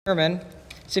Sermon.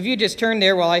 So if you just turn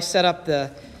there while I set up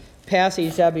the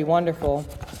passage, that'd be wonderful.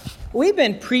 We've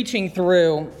been preaching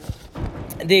through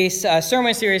this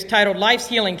sermon series titled Life's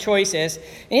Healing Choices,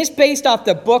 and it's based off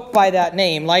the book by that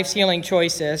name, Life's Healing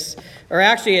Choices, or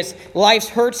actually it's Life's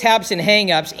Hurts, Habits, and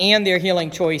Hang-Ups and Their Healing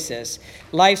Choices.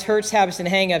 Life's Hurts, Habits, and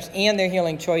Hang-Ups and Their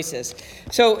Healing Choices.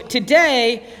 So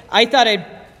today, I thought I'd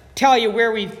tell you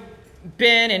where we've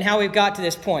been and how we've got to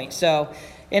this point.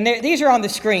 And these are on the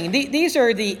screen. These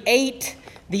are the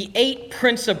eight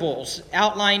principles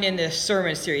outlined in this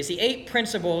sermon series. The 8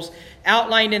 principles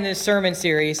outlined in this sermon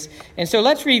series. And so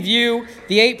let's review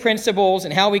the 8 principles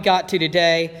and how we got to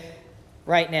today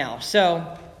right now.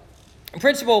 So,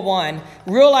 principle 1,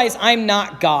 realize I'm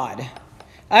not God.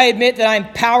 I admit that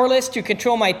I'm powerless to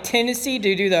control my tendency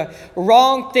to do the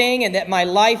wrong thing and that my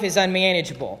life is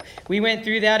unmanageable. We went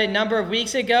through that a number of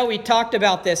weeks ago. We talked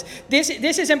about this. This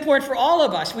is important for all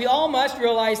of us. We all must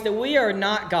realize that we are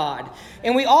not God.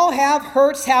 And we all have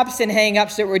hurts, habits, and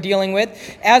hang-ups that we're dealing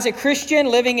with. As a Christian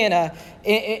living in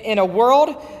a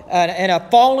world, in a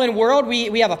fallen world,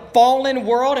 we have a fallen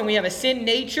world and we have a sin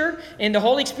nature. And the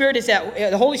Holy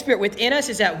Spirit within us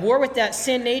is at war with that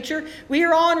sin nature. We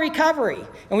are all in recovery,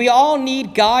 and we all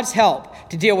need God's help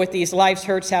to deal with these life's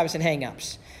hurts, habits, and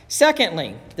hang-ups.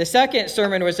 Secondly, the second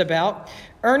sermon was about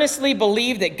earnestly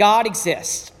believe that God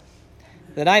exists,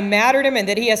 that I matter to Him, and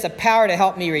that He has the power to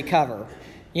help me recover.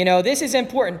 You know, this is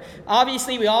important.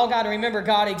 Obviously, we all got to remember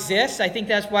God exists. I think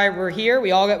that's why we're here.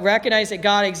 We all recognize that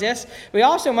God exists. We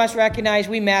also must recognize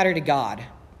we matter to God.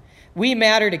 We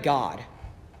matter to God.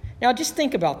 Now, just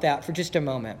think about that for just a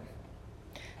moment.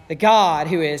 The God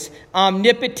who is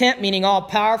omnipotent, meaning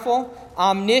all-powerful,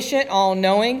 omniscient,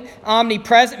 all-knowing,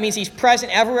 omnipresent means He's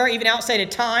present everywhere, even outside of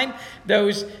time.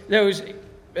 Those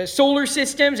solar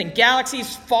systems and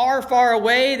galaxies far, far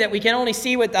away that we can only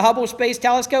see with the Hubble Space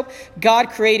Telescope, God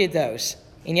created those.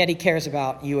 And yet He cares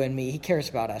about you and me. He cares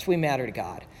about us. We matter to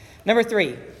God. Number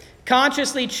 3,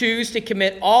 consciously choose to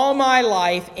commit all my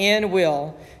life and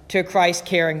will to Christ's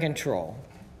care and control.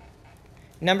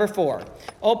 Number 4,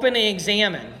 openly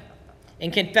examine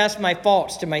and confess my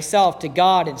faults to myself, to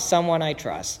God, and someone I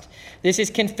trust. This is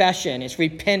confession, it's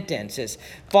repentance, it's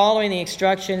following the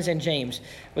instructions in James.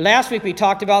 Last week we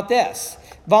talked about this.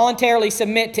 Voluntarily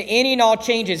submit to any and all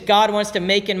changes God wants to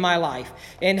make in my life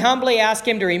and humbly ask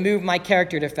Him to remove my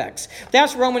character defects.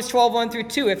 That's Romans 12, 1 through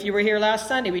 2. If you were here last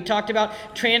Sunday, we talked about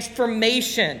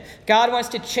transformation. God wants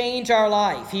to change our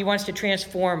life. He wants to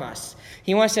transform us.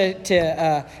 He wants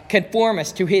to conform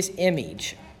us to His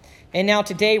image. And now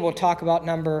today we'll talk about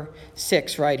number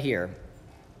 6 right here.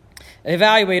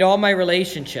 Evaluate all my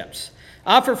relationships.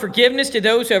 Offer forgiveness to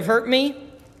those who have hurt me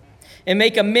and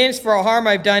make amends for all harm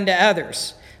I've done to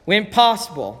others when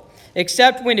possible,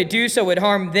 except when to do so would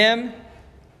harm them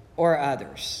or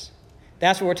others.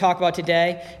 That's what we're talking about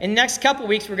today. In the next couple of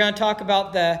weeks, we're going to talk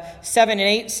about the 7 and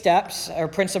 8 steps or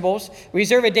principles.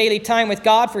 Reserve a daily time with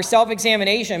God for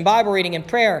self-examination, Bible reading, and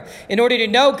prayer in order to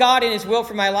know God and His will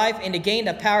for my life and to gain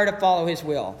the power to follow His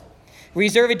will.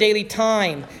 Reserve a daily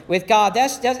time with God.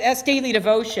 That's daily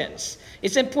devotions.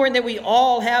 It's important that we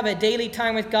all have a daily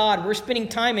time with God. We're spending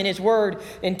time in His Word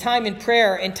and time in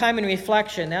prayer and time in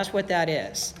reflection. That's what that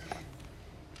is.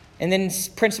 And then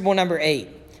principle number 8,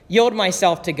 yield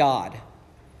myself to God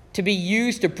to be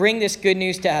used to bring this good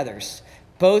news to others,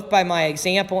 both by my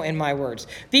example and my words.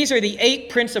 These are the 8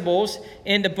 principles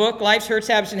in the book, Life's Hurts,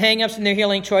 Habits, and Hang-Ups and Their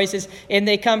Healing Choices, and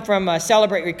they come from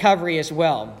Celebrate Recovery as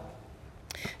well.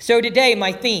 So today,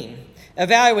 my theme,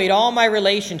 evaluate all my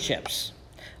relationships,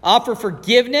 offer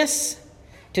forgiveness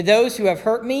to those who have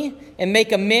hurt me, and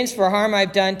make amends for harm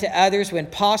I've done to others when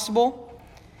possible,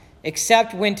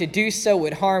 except when to do so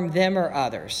would harm them or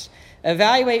others.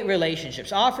 Evaluate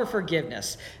relationships, offer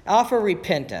forgiveness, offer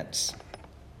repentance.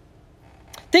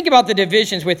 Think about the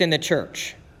divisions within the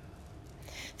church.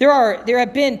 There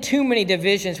have been too many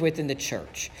divisions within the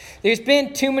church. There's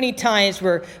been too many times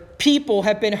where people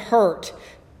have been hurt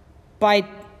by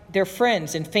their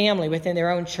friends and family within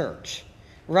their own church,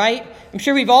 right? I'm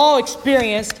sure we've all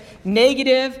experienced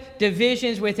negative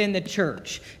divisions within the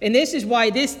church. And this is why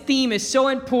this theme is so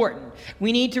important.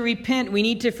 We need to repent. We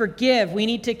need to forgive. We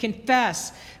need to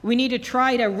confess. We need to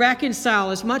try to reconcile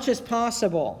as much as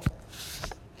possible.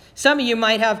 Some of you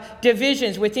might have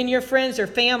divisions within your friends or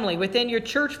family, within your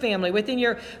church family, within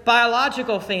your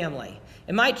biological family.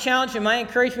 And my challenge and my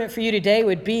encouragement for you today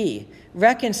would be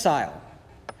reconcile,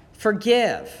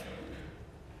 forgive,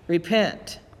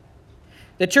 repent.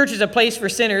 The church is a place for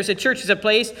sinners. The church is a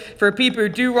place for people who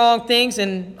do wrong things,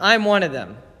 and I'm one of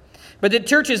them. But the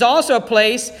church is also a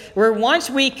place where once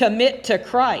we commit to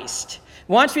Christ,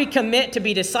 Once we commit to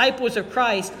be disciples of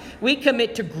Christ, we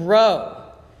commit to grow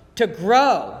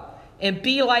and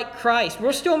be like Christ.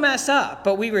 We'll still mess up,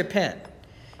 but we repent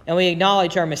and we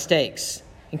acknowledge our mistakes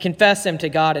and confess them to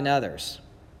God and others.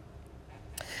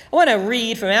 I want to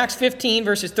read from Acts 15,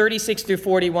 verses 36 through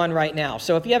 41 right now.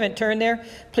 So if you haven't turned there,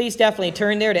 please definitely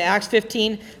turn there to Acts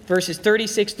 15, verses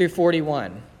 36 through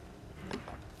 41.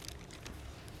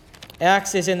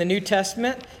 Acts is in the New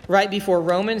Testament, right before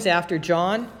Romans, after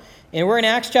John. And we're in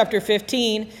Acts chapter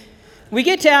 15. We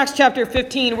get to Acts chapter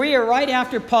 15. We are right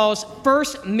after Paul's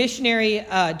first missionary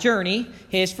journey,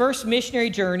 his first missionary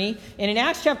journey. And in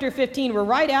Acts chapter 15, we're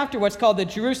right after what's called the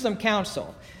Jerusalem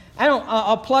Council.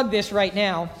 I'll plug this right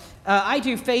now. I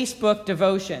do Facebook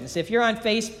devotions. If you're on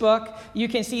Facebook, you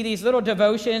can see these little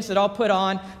devotions that I'll put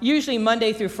on, usually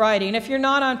Monday through Friday. And if you're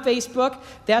not on Facebook,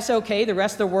 that's okay. The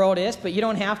rest of the world is, but you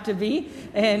don't have to be,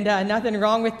 and nothing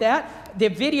wrong with that. The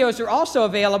videos are also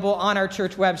available on our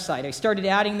church website. I started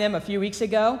adding them a few weeks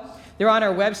ago. They're on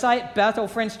our website,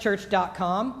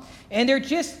 BethelFriendsChurch.com, and they're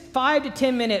just 5 to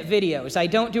 10 minute videos. I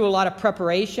don't do a lot of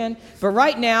preparation, but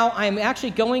right now I'm actually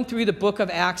going through the book of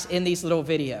Acts in these little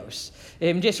videos.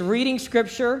 I'm just reading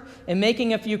scripture and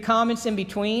making a few comments in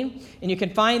between, and you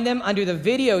can find them under the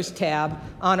videos tab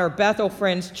on our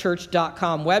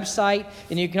BethelFriendsChurch.com website,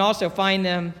 and you can also find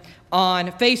them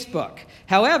on Facebook.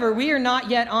 However, we are not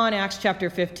yet on Acts chapter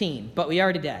 15, but we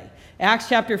are today. Acts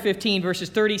chapter 15, verses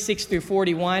 36 through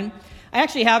 41. I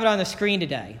actually have it on the screen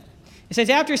today. It says,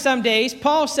 after some days,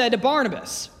 Paul said to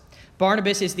Barnabas,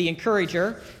 Barnabas is the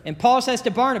encourager, and Paul says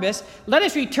to Barnabas, let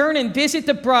us return and visit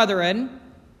the brethren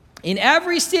in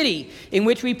every city in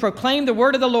which we proclaim the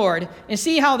word of the Lord and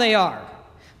see how they are.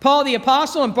 Paul the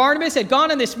apostle and Barnabas had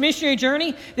gone on this missionary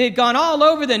journey. They had gone all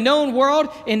over the known world,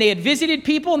 and they had visited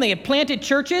people, and they had planted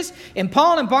churches. And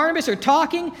Paul and Barnabas are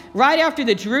talking right after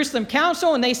the Jerusalem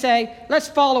Council, and they say, let's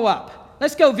follow up.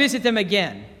 Let's go visit them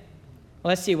again. Well,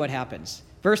 let's see what happens.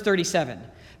 Verse 37.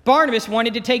 Barnabas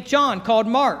wanted to take John, called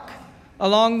Mark,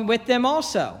 along with them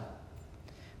also.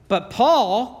 But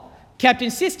Paul kept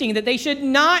insisting that they should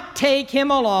not take him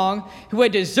along, who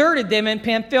had deserted them in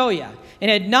Pamphylia and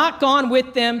had not gone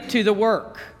with them to the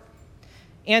work.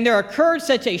 And there occurred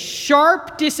such a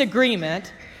sharp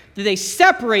disagreement that they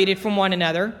separated from one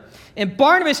another. And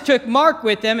Barnabas took Mark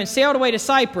with them and sailed away to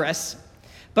Cyprus.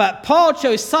 But Paul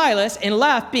chose Silas and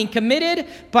left, being committed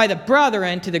by the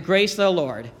brethren to the grace of the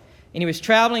Lord. And he was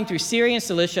traveling through Syria and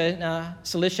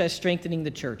Cilicia, strengthening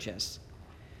the churches.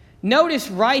 Notice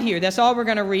right here, that's all we're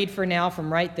going to read for now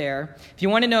from right there. If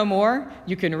you want to know more,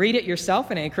 you can read it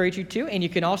yourself, and I encourage you to, and you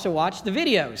can also watch the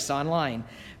videos online.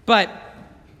 But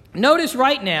notice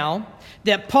right now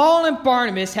that Paul and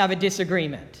Barnabas have a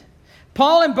disagreement.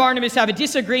 Paul and Barnabas have a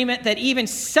disagreement that even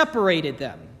separated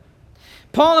them.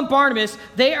 Paul and Barnabas,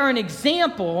 they are an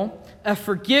example of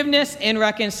forgiveness and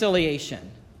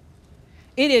reconciliation.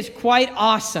 It is quite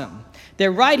awesome.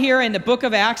 They're right here in the book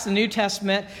of Acts, the New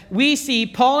Testament. We see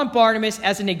Paul and Barnabas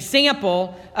as an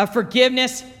example of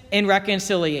forgiveness and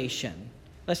reconciliation.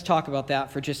 Let's talk about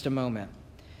that for just a moment.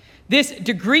 This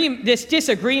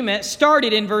disagreement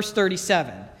started in verse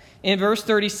 37. In verse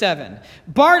 37,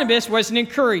 Barnabas was an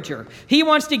encourager. He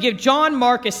wants to give John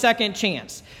Mark a second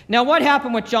chance. Now, what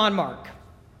happened with John Mark?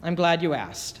 I'm glad you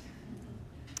asked.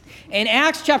 In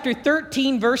Acts chapter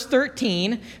 13, verse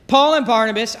 13, Paul and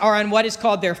Barnabas are on what is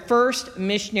called their first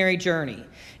missionary journey.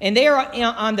 And they are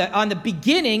on the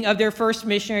beginning of their first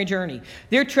missionary journey.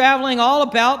 They're traveling all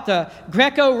about the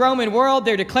Greco-Roman world.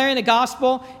 They're declaring the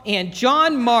gospel. And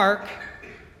John Mark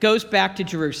goes back to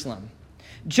Jerusalem.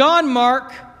 John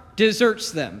Mark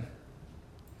deserts them.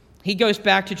 He goes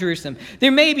back to Jerusalem. There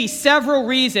may be several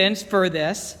reasons for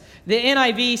this. The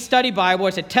NIV Study Bible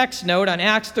has a text note on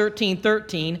Acts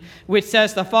 13:13, which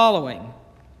says the following.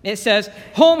 It says,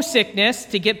 homesickness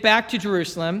to get back to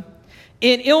Jerusalem,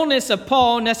 an illness of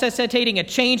Paul necessitating a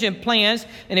change in plans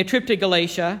and a trip to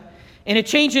Galatia, and a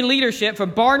change in leadership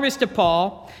from Barnabas to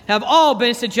Paul have all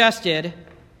been suggested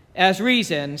as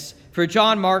reasons for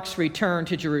John Mark's return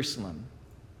to Jerusalem.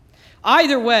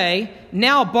 Either way,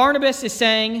 now Barnabas is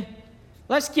saying,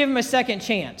 let's give him a second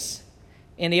chance.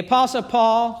 And the Apostle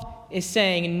Paul is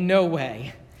saying, no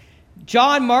way.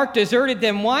 John Mark deserted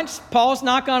them once. Paul's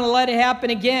not going to let it happen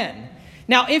again.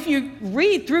 Now, if you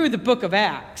read through the book of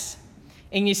Acts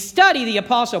and you study the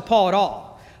Apostle Paul at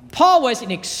all, Paul was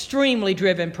an extremely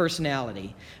driven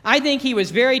personality. I think he was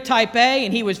very type A,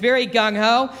 and he was very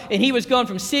gung-ho, and he was going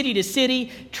from city to city,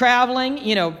 traveling.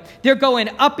 You know, they're going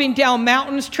up and down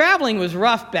mountains. Traveling was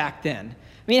rough back then.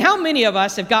 I mean, how many of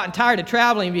us have gotten tired of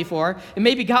traveling before and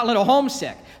maybe got a little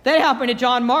homesick? That happened to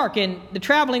John Mark, and the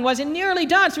traveling wasn't nearly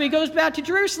done, so he goes back to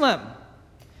Jerusalem.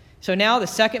 So now the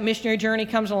second missionary journey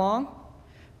comes along.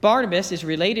 Barnabas is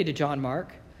related to John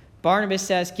Mark. Barnabas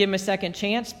says, give him a second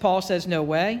chance. Paul says, no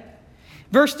way.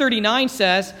 Verse 39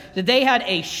 says that they had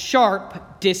a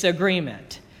sharp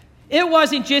disagreement. It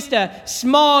wasn't just a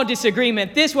small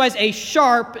disagreement. This was a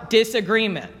sharp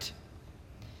disagreement.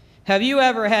 Have you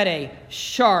ever had a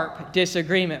sharp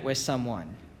disagreement with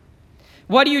someone?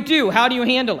 What do? How do you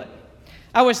handle it?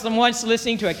 I was once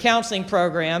listening to a counseling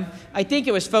program. I think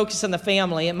it was focused on the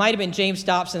family. It might have been James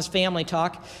Dobson's Family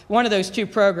Talk, one of those two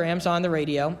programs on the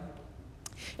radio.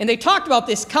 And they talked about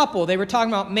this couple. They were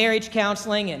talking about marriage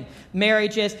counseling and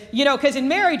marriages. You know, because in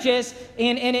marriages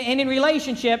and in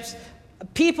relationships,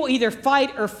 people either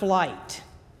fight or flight.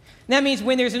 And that means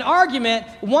when there's an argument,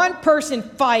 one person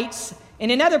fights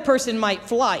and another person might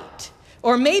flight.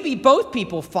 Or maybe both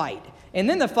people fight. And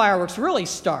then the fireworks really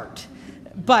start.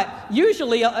 But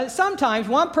usually, sometimes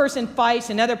one person fights,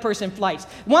 another person flights.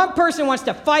 One person wants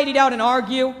to fight it out and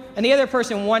argue, and the other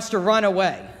person wants to run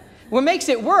away. What makes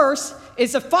it worse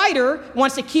is the fighter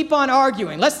wants to keep on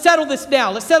arguing. Let's settle this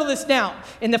down. Let's settle this down.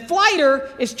 And the flighter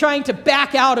is trying to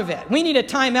back out of it. We need a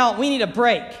timeout. We need a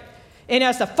break. And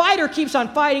as the fighter keeps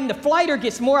on fighting, the flighter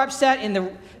gets more upset,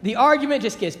 and the argument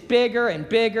just gets bigger and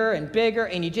bigger and bigger,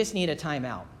 and you just need a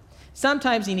timeout.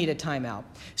 Sometimes you need a timeout.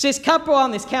 So this couple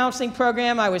on this counseling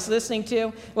program I was listening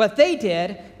to, what they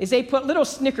did is they put little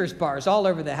Snickers bars all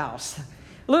over the house.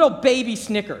 Little baby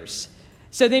Snickers.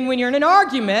 So then when you're in an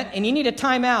argument and you need a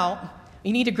timeout,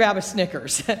 you need to grab a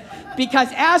Snickers. Because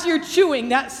as you're chewing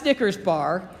that Snickers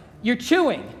bar, you're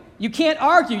chewing. You can't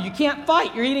argue. You can't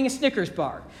fight. You're eating a Snickers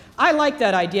bar. I like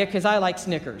that idea because I like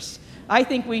Snickers. I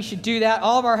think we should do that.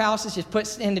 All of our houses, just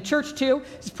put, in the church too,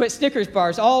 just put Snickers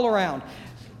bars all around.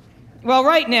 Well,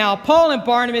 right now, Paul and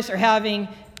Barnabas are having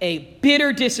a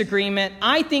bitter disagreement.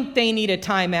 I think they need a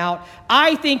timeout.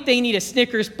 I think they need a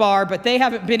Snickers bar, but they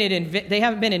haven't been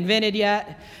invented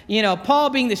yet. You know, Paul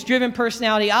being this driven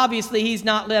personality, obviously he's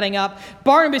not letting up.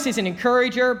 Barnabas is an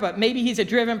encourager, but maybe he's a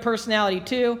driven personality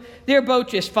too. They're both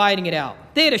just fighting it out.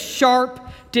 They had a sharp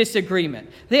disagreement.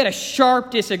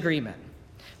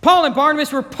 Paul and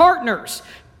Barnabas were partners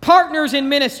in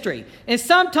ministry. And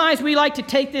sometimes we like to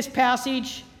take this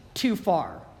passage too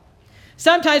far.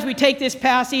 Sometimes we take this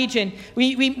passage and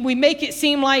we make it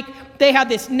seem like they had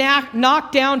this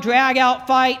knockdown, drag-out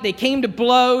fight. They came to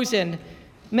blows, and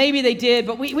maybe they did,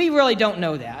 but we really don't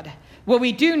know that. What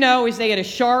we do know is they had a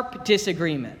sharp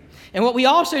disagreement. And what we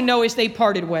also know is they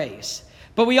parted ways.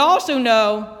 But we also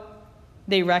know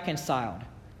they reconciled.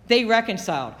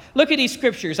 Look at these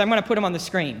scriptures. I'm going to put them on the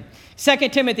screen. 2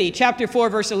 Timothy chapter 4,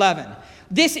 verse 11.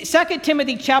 This 2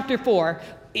 Timothy chapter 4,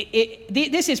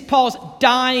 this is Paul's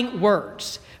dying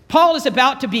words. Paul is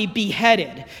about to be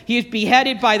beheaded. He is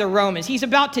beheaded by the Romans. He's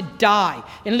about to die.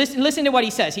 And listen to what he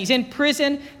says. He's in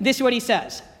prison. This is what he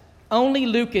says. Only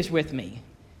Luke is with me.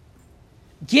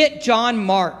 Get John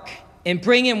Mark and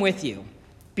bring him with you,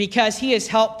 because he is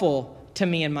helpful to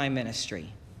me in my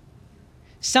ministry.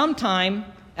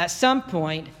 At some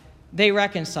point, they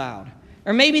reconciled.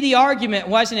 Or maybe the argument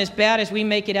wasn't as bad as we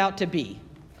make it out to be.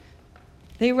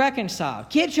 They reconciled.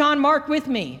 Get John Mark with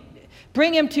me.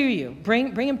 Bring him to you.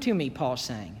 Bring him to me, Paul's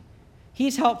saying.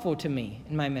 He's helpful to me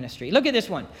in my ministry. Look at this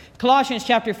one. Colossians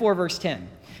chapter 4, verse 10.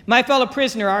 My fellow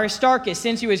prisoner Aristarchus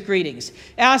sends you his greetings,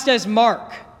 as does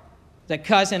Mark, the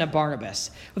cousin of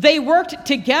Barnabas. They worked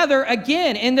together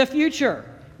again in the future.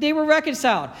 They were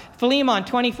reconciled. Philemon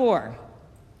 24.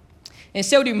 And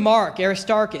so do Mark,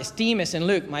 Aristarchus, Demas, and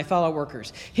Luke, my fellow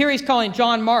workers. Here he's calling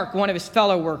John Mark one of his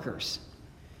fellow workers.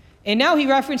 And now he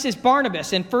references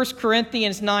Barnabas in 1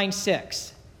 Corinthians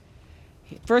 9:6.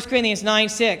 1 Corinthians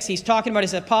 9:6, he's talking about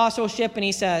his apostleship, and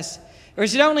he says, or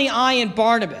is it only I and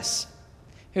Barnabas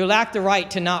who lack the right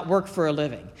to not work for a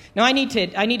living? Now, I need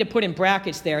to put in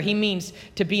brackets there. He means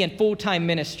to be in full-time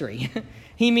ministry.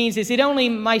 He means, is it only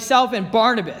myself and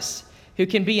Barnabas who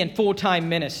can be in full-time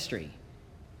ministry?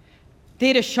 They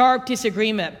had a sharp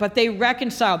disagreement, but they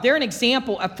reconciled. They're an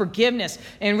example of forgiveness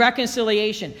and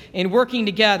reconciliation and working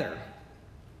together.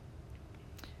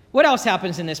 What else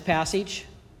happens in this passage?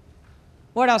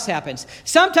 What else happens?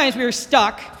 Sometimes we're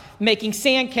stuck making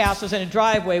sandcastles in a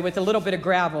driveway with a little bit of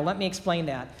gravel. Let me explain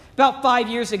that. About 5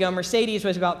 years ago, Mercedes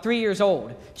was about 3 years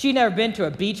old. She'd never been to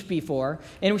a beach before.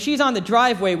 And she's on the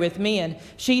driveway with me, and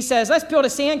she says, let's build a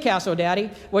sandcastle, Daddy.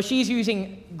 Well, she's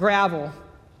using gravel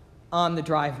on the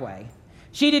driveway.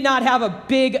 She did not have a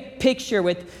big picture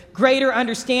with greater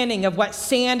understanding of what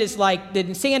sand is like.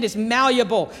 That sand is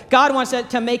malleable. God wants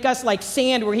to make us like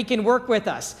sand where he can work with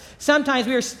us. Sometimes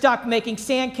we are stuck making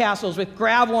sandcastles with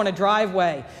gravel on a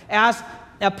driveway as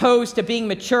opposed to being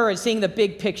mature and seeing the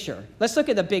big picture. Let's look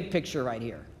at the big picture right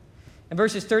here. In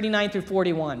verses 39 through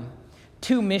 41,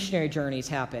 2 missionary journeys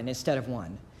happen instead of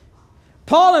one.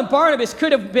 Paul and Barnabas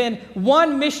could have been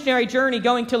one missionary journey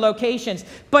going to locations,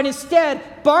 but instead,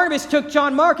 Barnabas took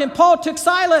John Mark and Paul took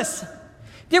Silas.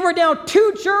 There were now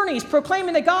 2 journeys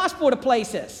proclaiming the gospel to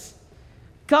places.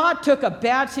 God took a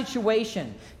bad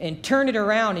situation and turned it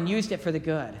around and used it for the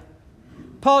good.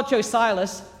 Paul chose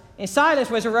Silas, and Silas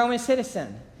was a Roman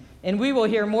citizen. And we will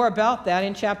hear more about that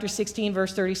in chapter 16,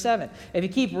 verse 37. If you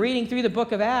keep reading through the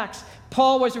book of Acts,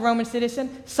 Paul was a Roman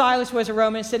citizen. Silas was a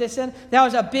Roman citizen. That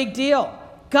was a big deal.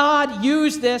 God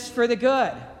used this for the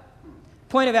good.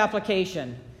 Point of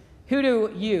application. Who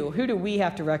do we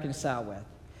have to reconcile with?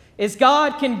 Is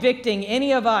God convicting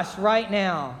any of us right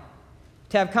now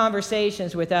to have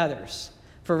conversations with others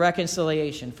for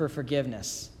reconciliation, for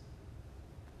forgiveness,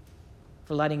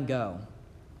 for letting go?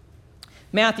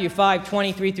 Matthew 5,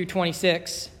 23 through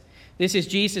 26. This is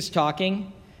Jesus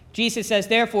talking. Jesus says,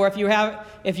 therefore,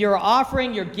 if you're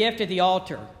offering your gift at the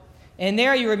altar, and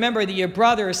there you remember that your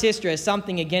brother or sister has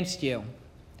something against you,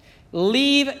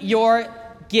 leave your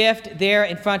gift there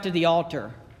in front of the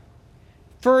altar.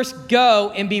 First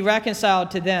go and be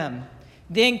reconciled to them.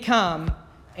 Then come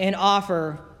and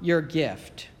offer your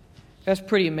gift. That's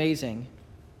pretty amazing.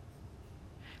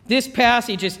 This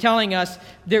passage is telling us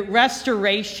that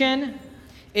restoration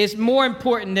is more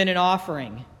important than an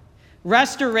offering.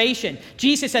 Restoration.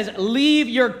 Jesus says, leave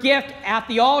your gift at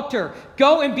the altar.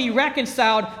 Go and be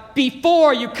reconciled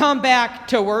before you come back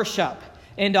to worship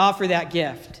and offer that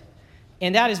gift.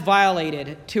 And that is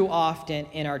violated too often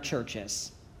in our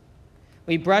churches.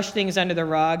 We brush things under the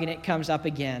rug and it comes up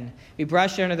again. We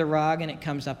brush it under the rug and it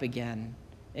comes up again.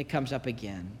 It comes up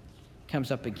again. It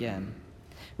comes up again.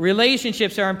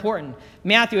 Relationships are important.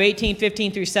 Matthew 18,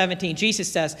 15 through 17,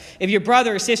 Jesus says, if your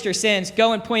brother or sister sins,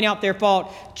 go and point out their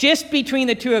fault just between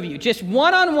the two of you. Just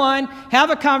one-on-one, have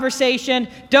a conversation.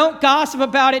 Don't gossip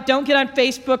about it. Don't get on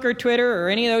Facebook or Twitter or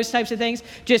any of those types of things.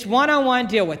 Just one-on-one,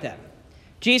 deal with it.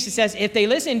 Jesus says, if they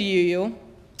listen to you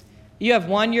have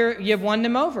won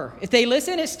them over. If they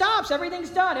listen, it stops.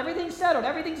 Everything's done. Everything's settled.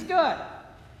 Everything's good.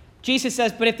 Jesus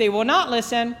says, but if they will not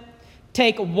listen,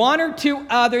 take 1 or 2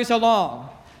 others along,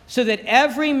 so that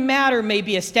every matter may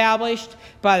be established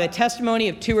by the testimony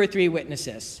of 2 or 3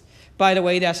 witnesses. By the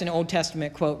way, that's an Old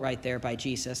Testament quote right there by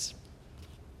Jesus.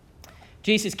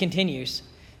 Jesus continues,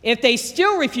 if they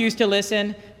still refuse to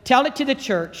listen, tell it to the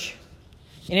church.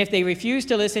 And if they refuse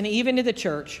to listen even to the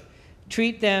church,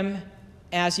 treat them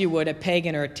as you would a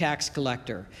pagan or a tax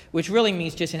collector, which really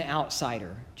means just an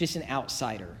outsider,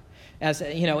 As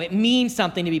it means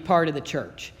something to be part of the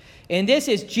church. And this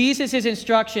is Jesus'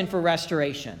 instruction for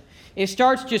restoration. It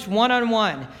starts just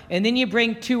one-on-one, and then you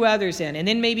bring 2 others in, and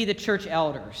then maybe the church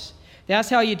elders. That's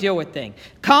how you deal with things.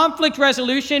 Conflict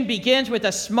resolution begins with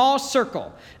a small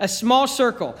circle. A small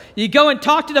circle. You go and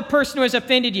talk to the person who has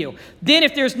offended you. Then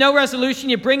if there's no resolution,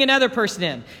 you bring another person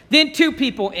in. Then 2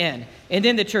 people in, and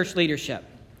then the church leadership.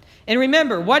 And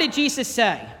remember, what did Jesus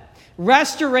say?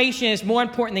 Restoration is more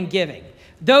important than giving.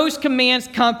 Those commands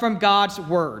come from God's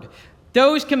word.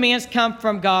 Those commands come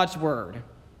from God's word.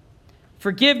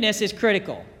 Forgiveness is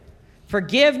critical.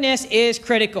 Forgiveness is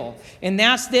critical. And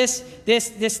that's this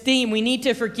theme. We need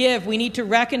to forgive. We need to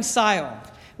reconcile.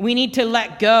 We need to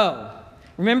let go.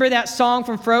 Remember that song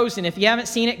from Frozen? If you haven't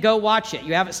seen it, go watch it.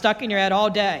 You have it stuck in your head all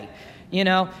day.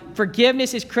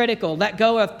 Forgiveness is critical. Let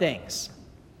go of things.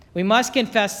 We must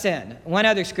confess sin. One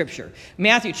other scripture.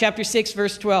 Matthew chapter 6,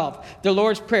 verse 12. The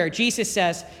Lord's Prayer. Jesus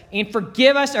says, and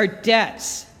forgive us our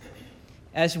debts,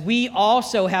 as we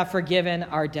also have forgiven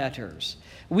our debtors.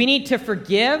 We need to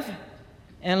forgive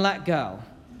and let go.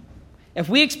 If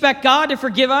we expect God to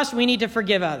forgive us, we need to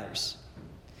forgive others.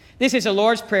 This is the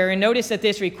Lord's Prayer, and notice that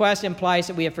this request implies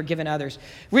that we have forgiven others.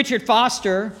 Richard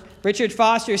Foster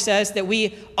says that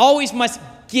we always must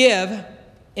give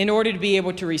in order to be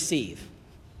able to receive.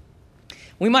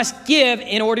 We must give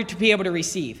in order to be able to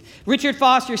receive. Richard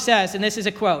Foster says, and this is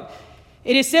a quote,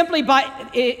 It is simply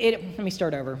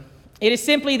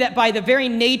that by the very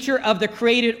nature of the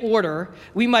created order,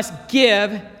 we must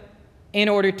give in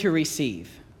order to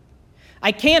receive.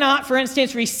 I cannot, for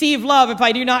instance, receive love if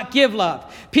I do not give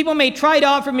love. People may try to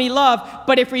offer me love,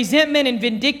 but if resentment and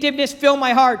vindictiveness fill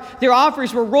my heart, their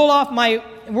offers will roll off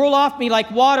me like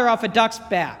water off a duck's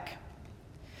back.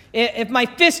 If my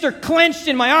fists are clenched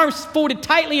and my arms folded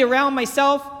tightly around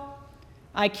myself,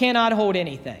 I cannot hold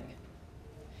anything.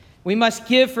 We must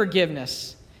give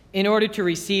forgiveness in order to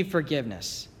receive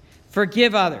forgiveness.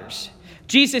 Forgive others.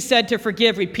 Jesus said to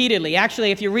forgive repeatedly.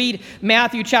 Actually, if you read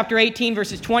Matthew chapter 18,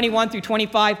 verses 21 through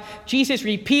 25, Jesus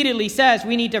repeatedly says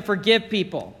we need to forgive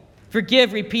people.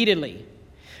 Forgive repeatedly.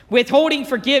 Withholding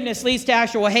forgiveness leads to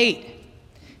actual hate,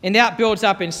 and that builds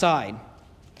up inside.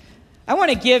 I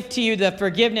want to give to you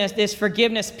this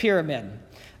forgiveness pyramid.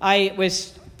 I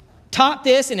was taught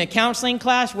this in a counseling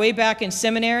class way back in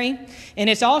seminary, and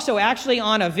it's also actually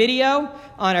on a video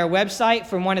on our website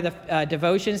from one of the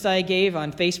devotions that I gave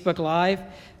on Facebook Live.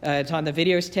 It's on the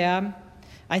videos tab.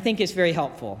 I think it's very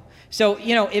helpful. So,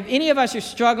 if any of us are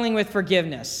struggling with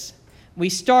forgiveness, we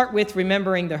start with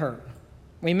remembering the hurt.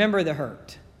 Remember the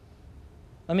hurt.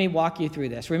 Let me walk you through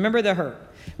this. Remember the hurt.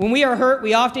 When we are hurt,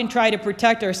 we often try to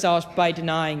protect ourselves by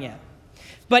denying it.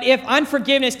 But if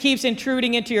unforgiveness keeps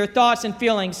intruding into your thoughts and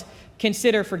feelings,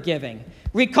 consider forgiving.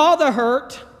 Recall the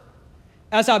hurt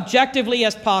as objectively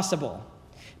as possible.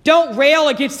 Don't rail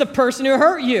against the person who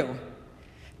hurt you.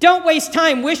 Don't waste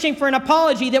time wishing for an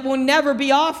apology that will never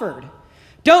be offered.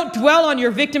 Don't dwell on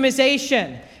your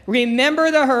victimization.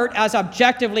 Remember the hurt as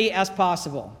objectively as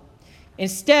possible.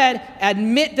 Instead,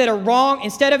 admit that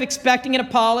instead of expecting an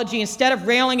apology, instead of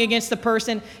railing against the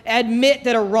person, admit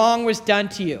that a wrong was done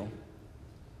to you.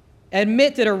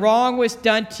 Admit that a wrong was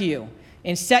done to you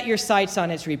and set your sights on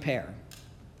its repair.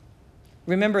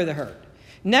 Remember the hurt.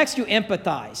 Next, you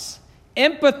empathize.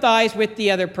 Empathize with the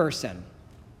other person.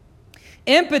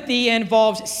 Empathy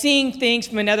involves seeing things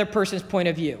from another person's point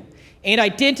of view and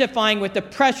identifying with the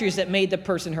pressures that made the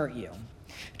person hurt you.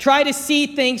 Try to see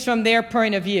things from their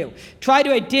point of view. Try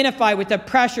to identify with the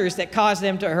pressures that caused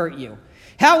them to hurt you.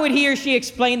 How would he or she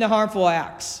explain the harmful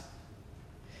acts?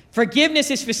 Forgiveness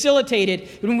is facilitated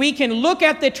when we can look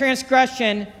at the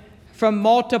transgression from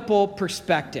multiple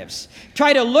perspectives.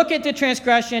 Try to look at the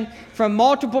transgression from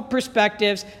multiple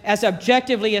perspectives as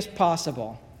objectively as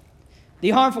possible. The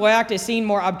harmful act is seen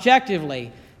more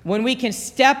objectively when we can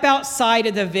step outside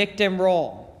of the victim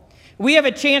role. We have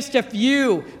a chance to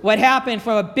view what happened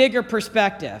from a bigger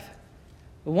perspective,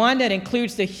 one that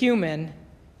includes the human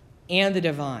and the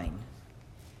divine.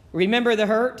 Remember the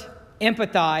hurt,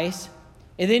 empathize,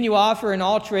 and then you offer an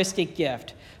altruistic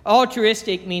gift.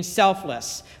 Altruistic means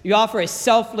selfless. You offer a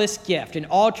selfless gift, an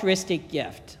altruistic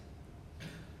gift.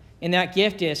 And that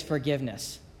gift is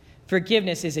forgiveness.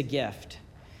 Forgiveness is a gift.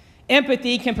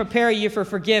 Empathy can prepare you for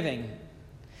forgiving.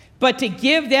 But to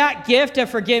give that gift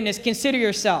of forgiveness, consider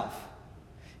yourself.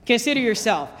 Consider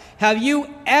yourself. Have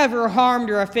you ever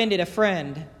harmed or offended a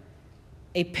friend,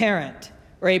 a parent,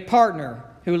 or a partner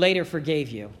who later forgave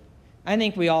you? I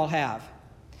think we all have.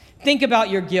 Think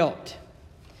about your guilt.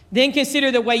 Then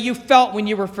consider the way you felt when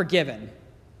you were forgiven.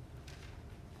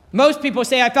 Most people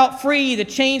say, I felt free, the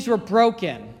chains were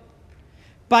broken.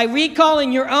 By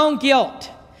recalling your own guilt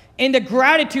and the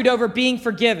gratitude over being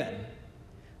forgiven,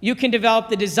 you can develop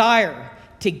the desire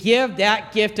to give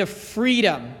that gift of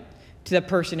freedom to the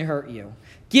person who hurt you.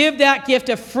 Give that gift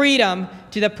of freedom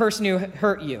to the person who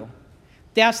hurt you.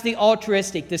 That's the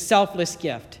altruistic, the selfless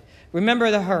gift.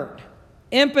 Remember the hurt.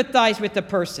 Empathize with the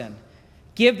person.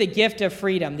 Give the gift of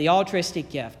freedom, the altruistic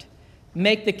gift.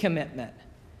 Make the commitment.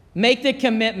 Make the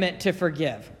commitment to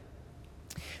forgive.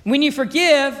 When you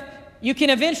forgive, you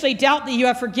can eventually doubt that you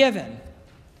have forgiven.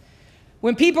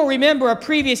 When people remember a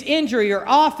previous injury or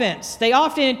offense, they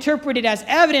often interpret it as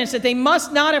evidence that they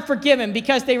must not have forgiven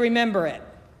because they remember it.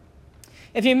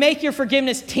 If you make your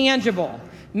forgiveness tangible,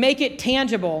 make it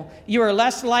tangible, you are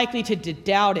less likely to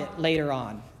doubt it later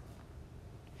on.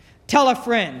 Tell a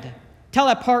friend, tell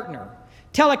a partner,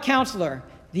 tell a counselor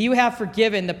that you have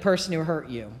forgiven the person who hurt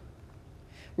you.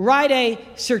 Write a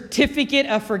certificate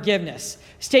of forgiveness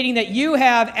stating that you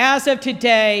have, as of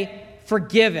today,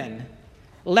 forgiven.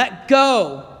 Let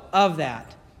go of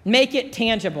that. Make it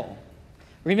tangible.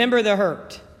 Remember the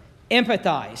hurt.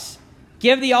 Empathize.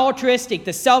 Give the altruistic,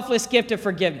 the selfless gift of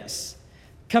forgiveness.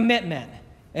 Commitment.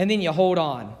 And then you hold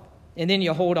on. And then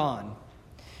you hold on.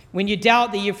 When you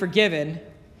doubt that you've forgiven,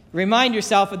 remind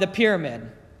yourself of the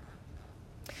pyramid.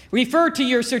 Refer to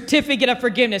your certificate of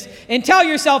forgiveness and tell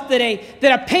yourself that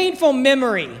a painful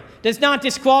memory does not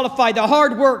disqualify the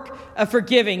hard work of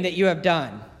forgiving that you have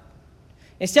done.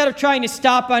 Instead of trying to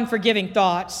stop unforgiving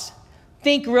thoughts,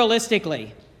 think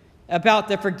realistically about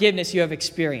the forgiveness you have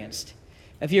experienced.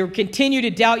 If you continue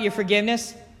to doubt your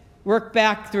forgiveness, work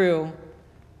back through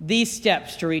these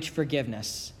steps to reach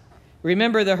forgiveness.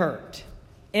 Remember the hurt.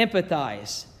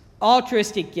 Empathize.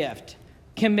 Altruistic gift.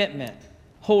 Commitment.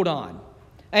 Hold on.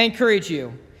 I encourage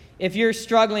you, if you're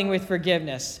struggling with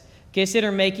forgiveness,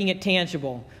 consider making it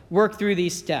tangible. Work through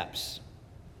these steps.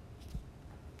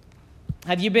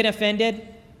 Have you been offended?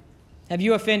 Have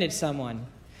you offended someone?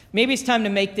 Maybe it's time to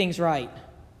make things right.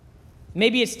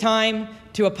 Maybe it's time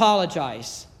to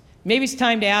apologize. Maybe it's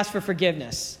time to ask for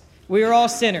forgiveness. We are all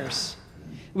sinners.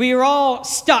 We are all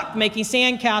stuck making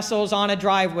sandcastles on a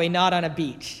driveway, not on a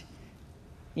beach.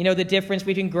 You know the difference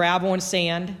between gravel and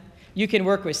sand? You can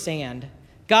work with sand.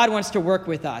 God wants to work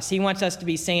with us. He wants us to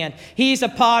be sand. He's a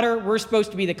potter. We're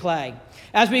supposed to be the clay.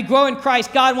 As we grow in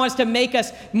Christ, God wants to make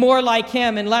us more like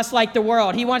him and less like the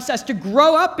world. He wants us to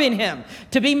grow up in him,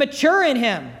 to be mature in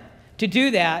him. To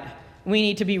do that, we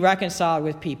need to be reconciled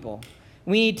with people.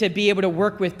 We need to be able to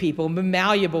work with people, be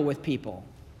malleable with people.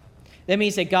 That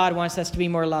means that God wants us to be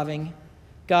more loving.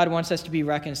 God wants us to be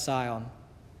reconciled.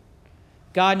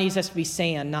 God needs us to be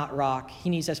sand, not rock. He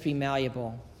needs us to be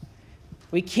malleable.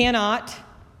 We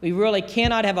really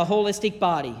cannot have a holistic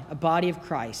body, a body of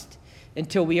Christ,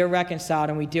 until we are reconciled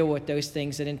and we deal with those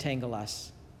things that entangle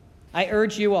us. I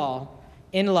urge you all,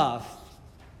 in love,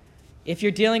 if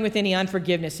you're dealing with any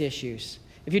unforgiveness issues,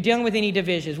 if you're dealing with any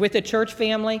divisions, with the church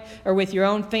family or with your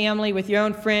own family, with your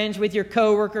own friends, with your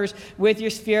coworkers, with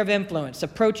your sphere of influence,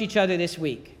 approach each other this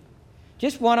week.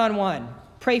 Just one-on-one.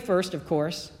 Pray first, of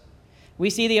course.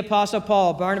 We see the Apostle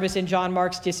Paul, Barnabas, and John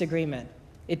Mark's disagreement.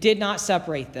 It did not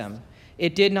separate them.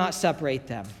 It did not separate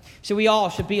them. So we all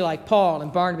should be like Paul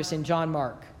and Barnabas and John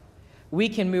Mark. We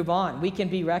can move on. We can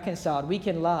be reconciled. We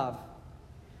can love,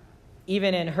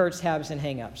 even in hurts, habits, and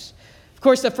hang-ups. Of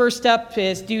course, the first step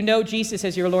is, do you know Jesus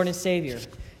as your Lord and Savior?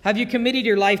 Have you committed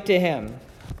your life to him?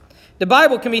 The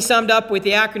Bible can be summed up with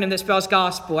the acronym that spells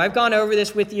gospel. I've gone over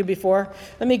this with you before.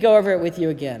 Let me go over it with you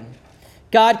again.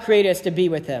 God created us to be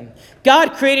with him.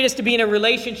 God created us to be in a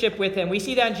relationship with him. We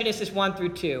see that in Genesis 1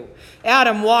 through 2.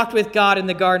 Adam walked with God in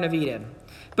the Garden of Eden.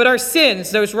 But our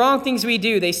sins, those wrong things we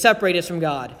do, they separate us from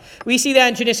God. We see that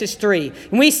in Genesis 3.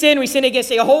 When we sin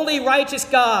against a holy, righteous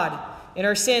God. And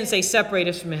our sins, they separate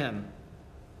us from him.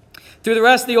 Through the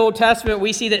rest of the Old Testament,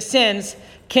 we see that sins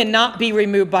cannot be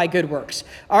removed by good works.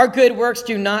 Our good works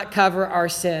do not cover our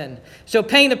sin. So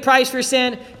paying the price for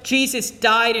sin, Jesus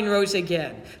died and rose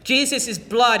again. Jesus'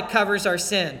 blood covers our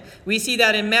sin. We see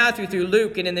that in Matthew through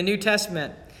Luke and in the New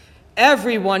Testament.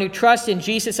 Everyone who trusts in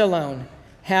Jesus alone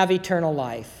have eternal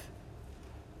life.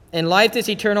 And life that's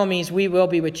eternal means we will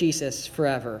be with Jesus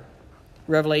forever.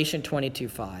 Revelation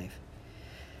 22:5.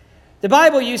 The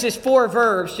Bible uses 4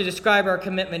 verbs to describe our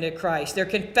commitment to Christ. They're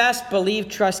confess, believe,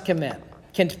 trust, commit.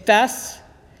 Confess,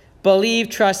 believe,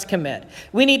 trust, commit.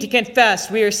 We need to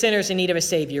confess we are sinners in need of a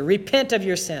Savior. Repent of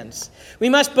your sins. We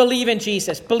must believe in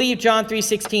Jesus. Believe John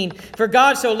 3:16. For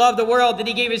God so loved the world that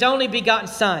he gave his only begotten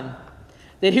Son,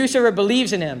 that whosoever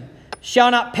believes in him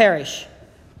shall not perish,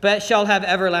 but shall have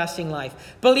everlasting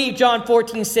life. Believe John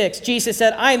 14:6. Jesus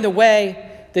said, I am the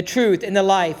way, the truth, and the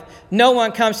life. No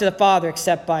one comes to the Father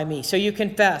except by me. So you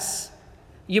confess,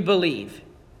 you believe,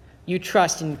 you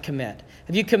trust and commit.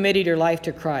 Have you committed your life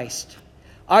to Christ?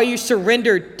 Are you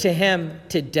surrendered to him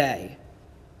today?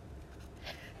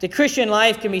 The Christian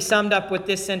life can be summed up with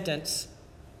this sentence.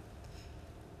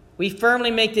 We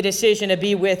firmly make the decision to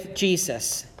be with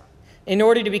Jesus in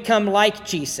order to become like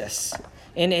Jesus,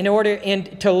 and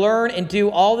to learn and do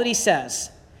all that he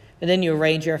says, and then you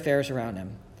arrange your affairs around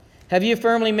him. Have you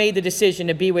firmly made the decision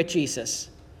to be with Jesus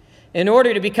in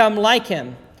order to become like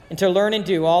him and to learn and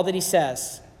do all that he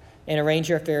says and arrange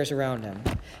your affairs around him?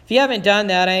 If you haven't done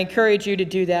that, I encourage you to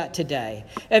do that today.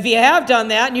 If you have done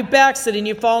that and you backslid and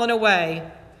you've fallen away,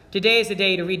 today is the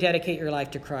day to rededicate your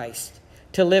life to Christ,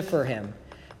 to live for him,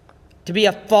 to be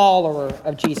a follower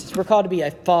of Jesus. We're called to be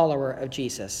a follower of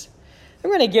Jesus. I'm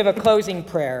going to give a closing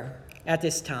prayer at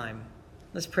this time.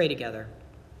 Let's pray together.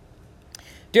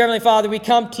 Dear Heavenly Father, we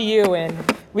come to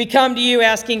you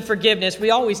asking forgiveness.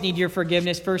 We always need your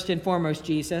forgiveness first and foremost,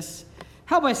 Jesus.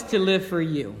 Help us to live for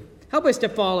you. Help us to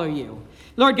follow you.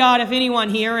 Lord God, if anyone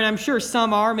here, and I'm sure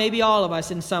some are, maybe all of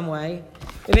us in some way,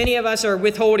 if any of us are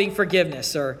withholding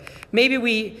forgiveness, or maybe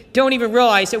we don't even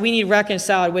realize that we need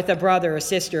reconciled with a brother, a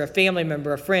sister, a family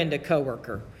member, a friend, a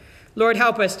coworker, Lord,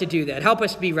 help us to do that. Help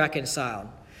us to be reconciled.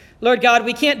 Lord God,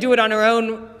 we can't do it on our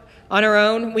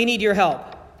own. We need your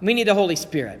help. We need the Holy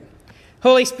Spirit.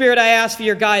 Holy Spirit, I ask for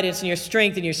your guidance and your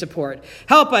strength and your support.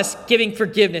 Help us giving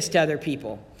forgiveness to other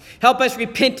people. Help us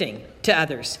repenting to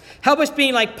others. Help us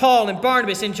being like Paul and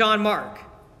Barnabas and John Mark,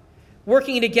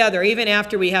 working together even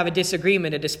after we have a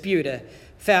disagreement, a dispute, a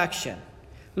faction.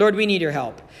 Lord, we need your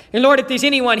help. And Lord, if there's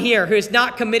anyone here who has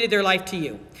not committed their life to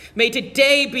you, may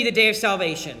today be the day of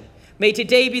salvation. May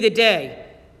today be the day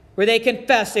where they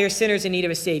confess they are sinners in need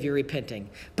of a Savior, repenting.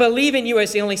 Believe in you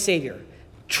as the only Savior.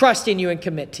 Trust in you and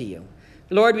commit to you.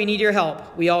 Lord, we need your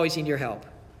help. We always need your help.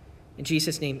 In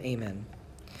Jesus' name, amen.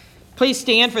 Please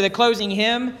stand for the closing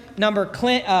hymn, number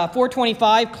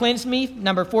 425, Cleanse Me.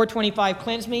 Number 425,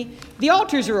 Cleanse Me. The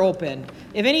altars are open.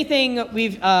 If anything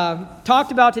we've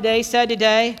talked about today, said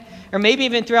today, or maybe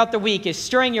even throughout the week, is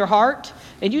stirring your heart,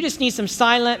 and you just need some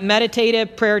silent,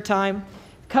 meditative prayer time,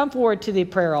 come forward to the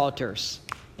prayer altars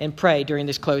and pray during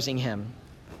this closing hymn.